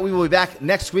 Check us out. We will be back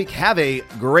next week. Have a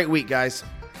great week, guys.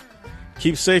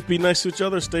 Keep safe, be nice to each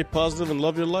other, stay positive, and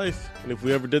love your life. And if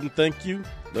we ever didn't thank you,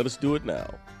 let us do it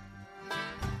now.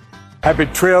 Happy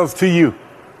trails to you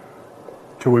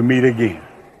till we meet again.